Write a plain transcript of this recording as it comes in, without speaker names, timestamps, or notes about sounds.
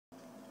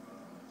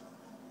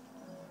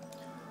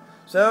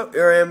So,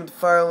 here I am at the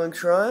Firelink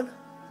Shrine,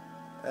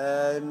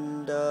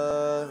 and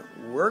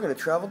we're going to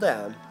travel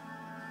down.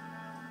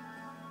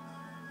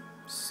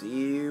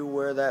 See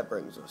where that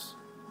brings us.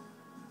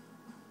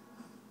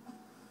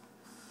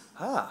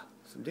 Ah,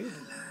 some dude.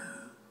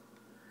 Hello.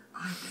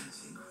 I don't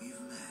think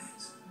we've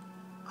met.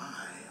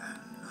 I am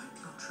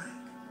Londo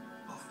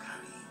of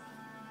Karim.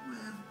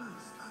 We're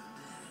both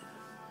undead.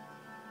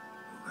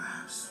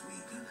 Perhaps we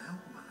can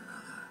help one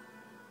another.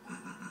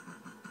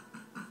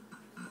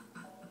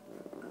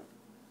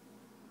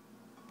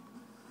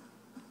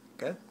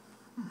 Okay.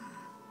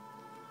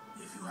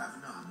 If you have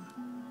none.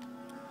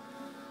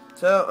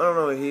 So, I don't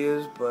know what he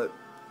is, but...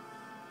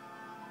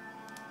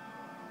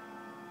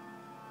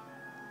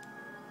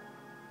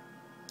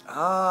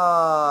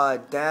 Ah,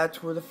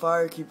 that's where the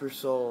Firekeeper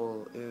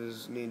soul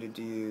is needed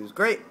to use.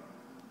 Great!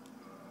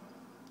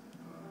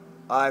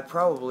 I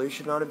probably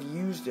should not have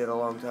used it a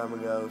long time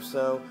ago,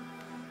 so...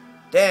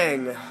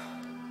 Dang!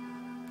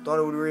 Thought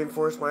it would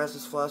reinforce my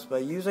Estus Flask by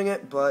using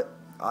it, but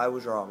I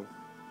was wrong.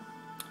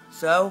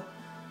 So...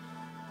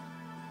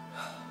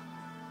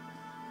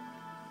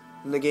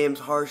 in the game's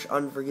harsh,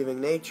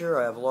 unforgiving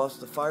nature, I have lost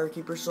the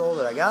Firekeeper soul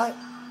that I got,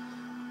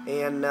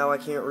 and now I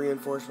can't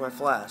reinforce my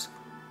flask.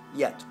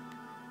 Yet.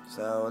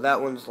 So that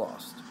one's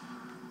lost.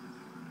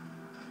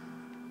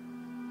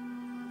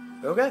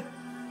 Okay.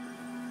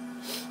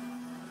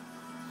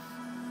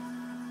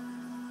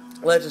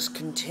 Let us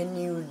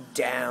continue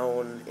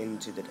down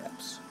into the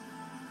depths.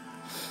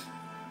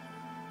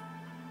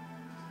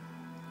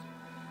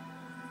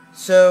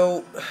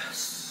 So,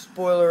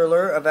 spoiler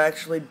alert, I've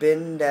actually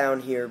been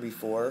down here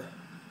before.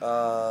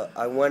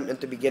 I went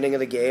at the beginning of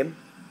the game,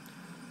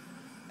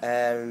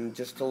 and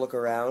just to look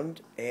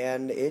around,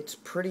 and it's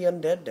pretty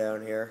undead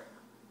down here.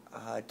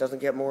 It doesn't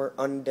get more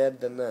undead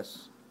than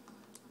this.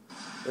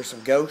 There's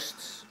some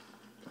ghosts,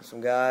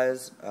 some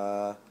guys.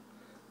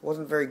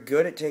 Wasn't very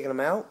good at taking them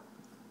out,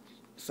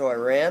 so I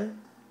ran,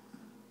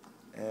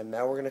 and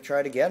now we're going to try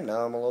it again.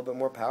 Now I'm a little bit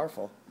more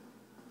powerful.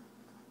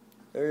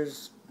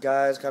 There's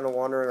guys kind of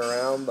wandering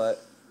around,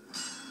 but,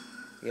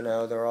 you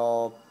know, they're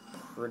all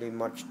pretty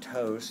much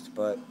toast,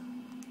 but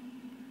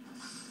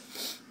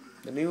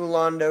the new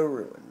Londo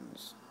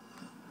ruins.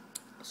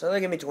 So they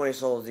give me 20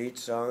 souls each,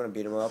 so I'm going to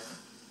beat them up.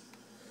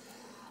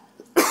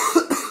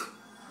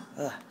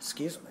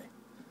 Excuse me.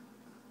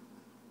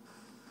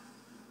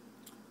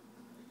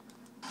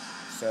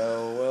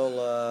 So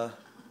we'll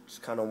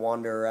just kind of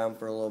wander around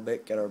for a little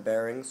bit, get our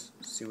bearings,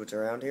 see what's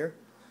around here.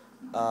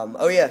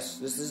 Oh yes,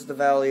 this is the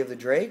Valley of the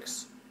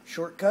Drakes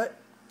shortcut.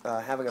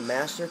 Having a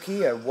master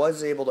key, I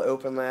was able to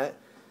open that.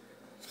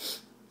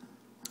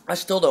 I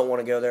still don't want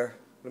to go there,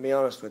 to be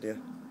honest with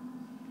you.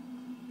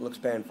 Looks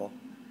painful.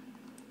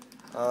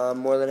 I'm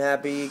more than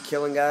happy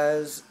killing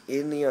guys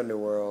in the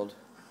underworld.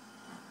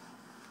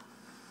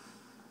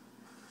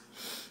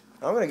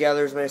 I'm going to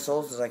gather as many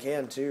souls as I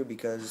can, too,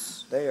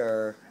 because they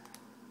are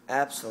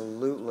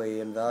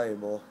absolutely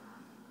invaluable.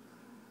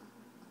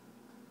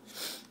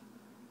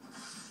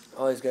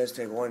 All these guys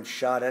take one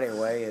shot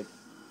anyway. It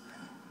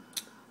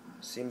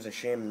seems a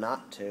shame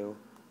not to.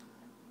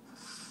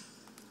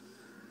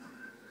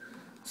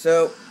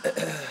 So,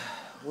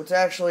 what's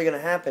actually going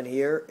to happen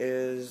here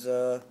is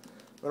I'm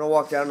going to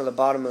walk down to the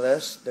bottom of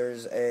this.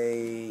 There's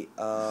a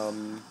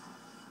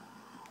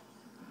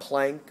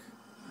plank.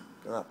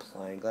 Not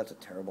plank, that's a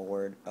terrible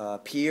word.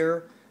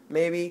 Pier,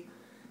 maybe,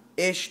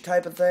 ish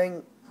type of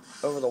thing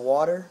over the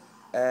water.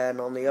 And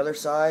on the other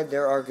side,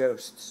 there are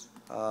ghosts.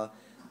 I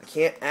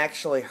can't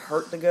actually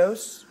hurt the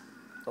ghosts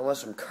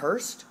unless I'm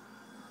cursed.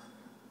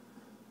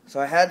 So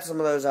I had some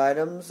of those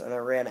items, and I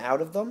ran out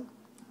of them,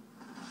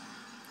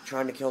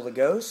 trying to kill the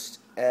ghost,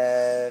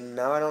 and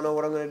now I don't know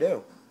what I'm going to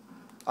do.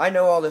 I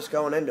know all this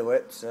going into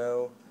it,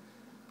 so...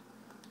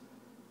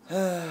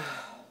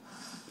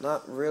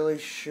 not really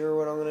sure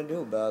what I'm going to do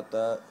about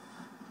that.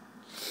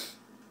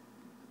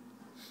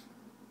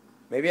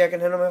 Maybe I can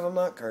hit him if I'm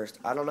not cursed.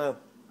 I don't know.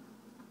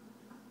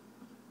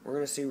 We're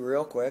going to see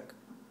real quick.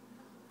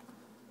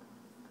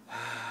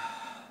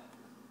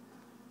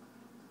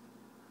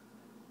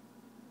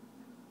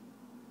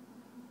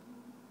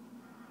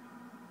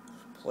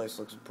 This place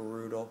looks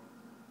brutal.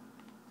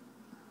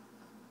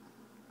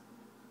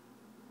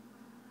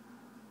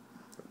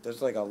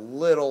 There's like a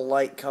little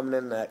light coming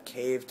in that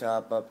cave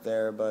top up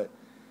there, but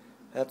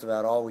that's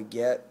about all we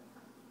get.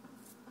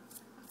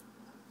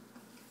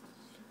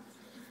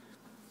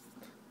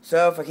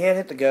 So if I can't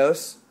hit the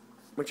ghosts,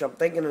 which I'm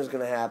thinking is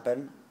going to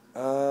happen,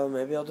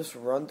 maybe I'll just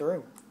run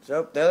through.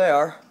 So there they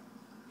are.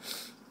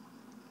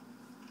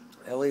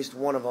 At least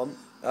one of them.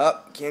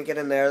 Oh, can't get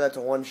in there. That's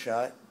a one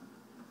shot.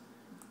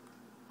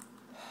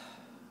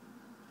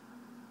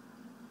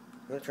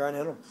 I'm going to try and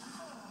hit him.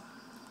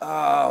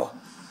 Oh.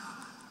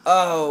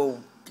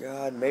 Oh,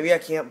 God. Maybe I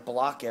can't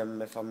block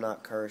him if I'm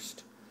not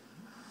cursed.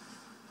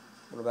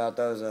 What about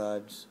those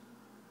odds?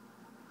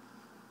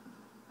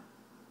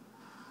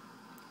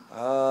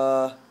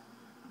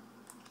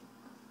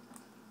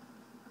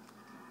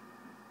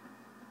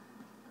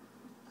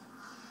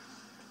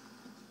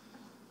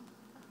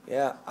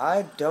 Yeah,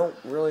 I don't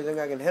really think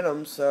I can hit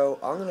them, so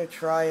I'm going to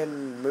try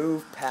and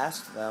move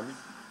past them.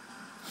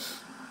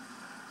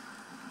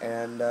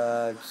 And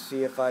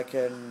see if I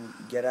can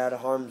get out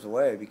of harm's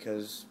way,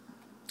 because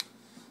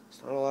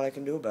there's not a lot I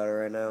can do about it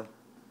right now.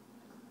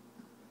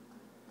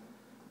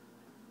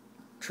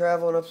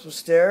 Traveling up some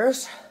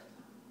stairs.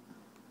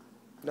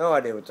 No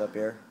idea what's up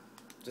here.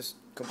 Just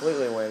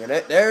completely winging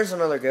it. There's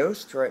another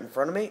ghost right in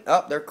front of me.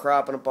 Oh, they're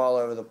cropping up all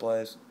over the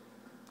place.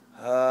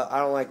 I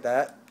don't like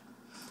that,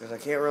 because I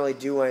can't really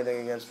do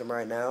anything against them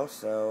right now,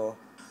 so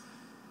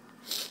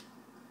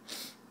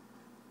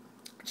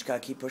just gotta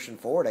keep pushing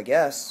forward, I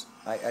guess.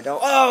 I don't...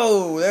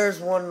 Oh!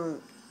 There's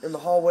one in the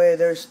hallway.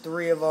 There's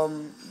 3 of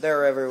them.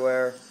 They're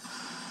everywhere.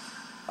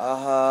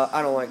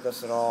 I don't like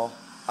this at all.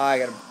 I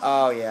gotta...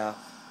 Oh, yeah.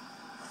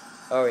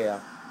 Oh,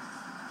 yeah.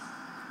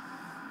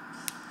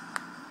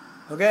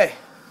 Okay,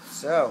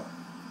 so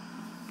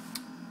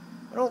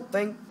I don't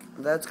think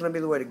that's gonna be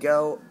the way to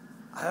go.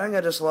 I think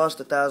I just lost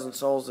 1,000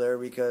 souls there,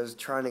 because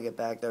trying to get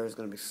back there is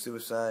gonna be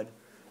suicide.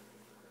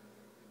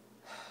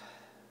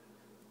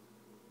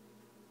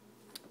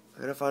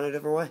 I'm gonna find a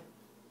different way.